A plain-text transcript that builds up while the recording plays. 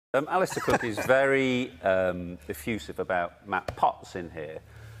Alistair Cook is very effusive about Matt Potts in here.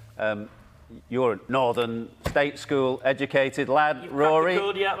 You're a Northern State School educated lad, Rory. Cracked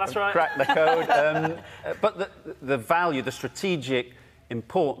the code, yeah, that's right. Cracked the code. But the value, the strategic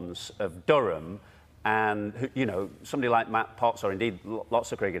importance of Durham, and you know, somebody like Matt Potts, or indeed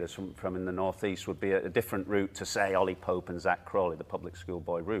lots of cricketers from in the North East, would be a different route to, say, Ollie Pope and Zach Crawley, the public school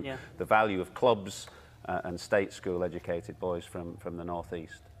boy route. Yeah. The value of clubs and state school educated boys from the North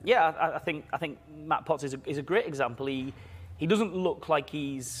East. Yeah, I think Matt Potts is a great example. He doesn't look like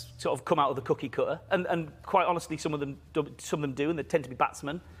he's sort of come out of the cookie cutter, and quite honestly, some of them do, and they tend to be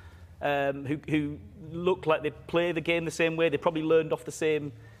batsmen who look like they play the game the same way. They probably learned off the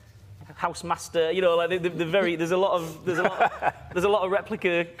same housemaster, you know, like there's a lot of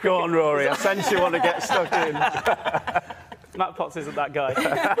replica. Go on, Rory. I sense you want to get stuck in. Matt Potts isn't that guy,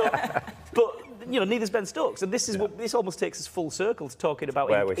 but you know, neither's Ben Stokes, and this is what this almost takes us full circle to talking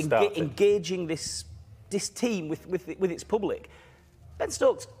about engaging this team with its public. Ben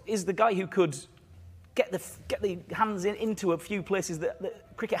Stokes is the guy who could get the hands into a few places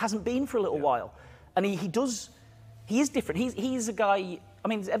that cricket hasn't been for a little while, and he is different. He's a guy. I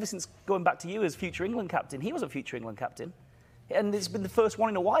mean, ever since going back to you as future England captain, he was a future England captain, and it's been the first one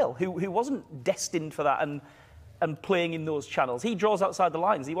in a while who wasn't destined for that and playing in those channels. He draws outside the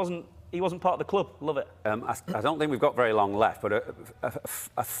lines. He wasn't part of the club. Love it. I don't think we've got very long left, but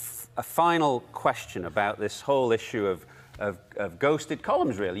a final question about this whole issue of ghosted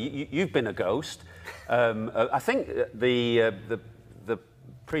columns. Really, you've been a ghost. I think the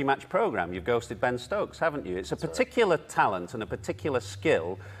pre-match programme, you've ghosted Ben Stokes, haven't you? It's a particular talent and a particular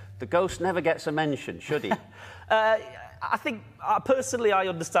skill. The ghost never gets a mention, should he? I think, personally, I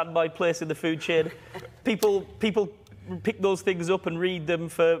understand my place in the food chain. People pick those things up and read them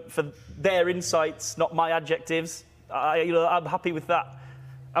for their insights, not my adjectives. I'm happy with that.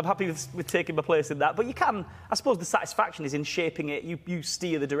 I'm happy with taking my place in that. But you can, I suppose the satisfaction is in shaping it. You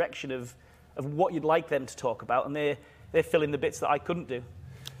steer the direction of what you'd like them to talk about, and they fill in the bits that I couldn't do.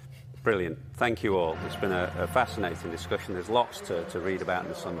 Brilliant. Thank you all. It's been a fascinating discussion. There's lots to read about in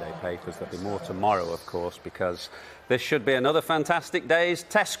the Sunday papers. There'll be more tomorrow, of course, because this should be another fantastic day's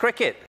Test cricket.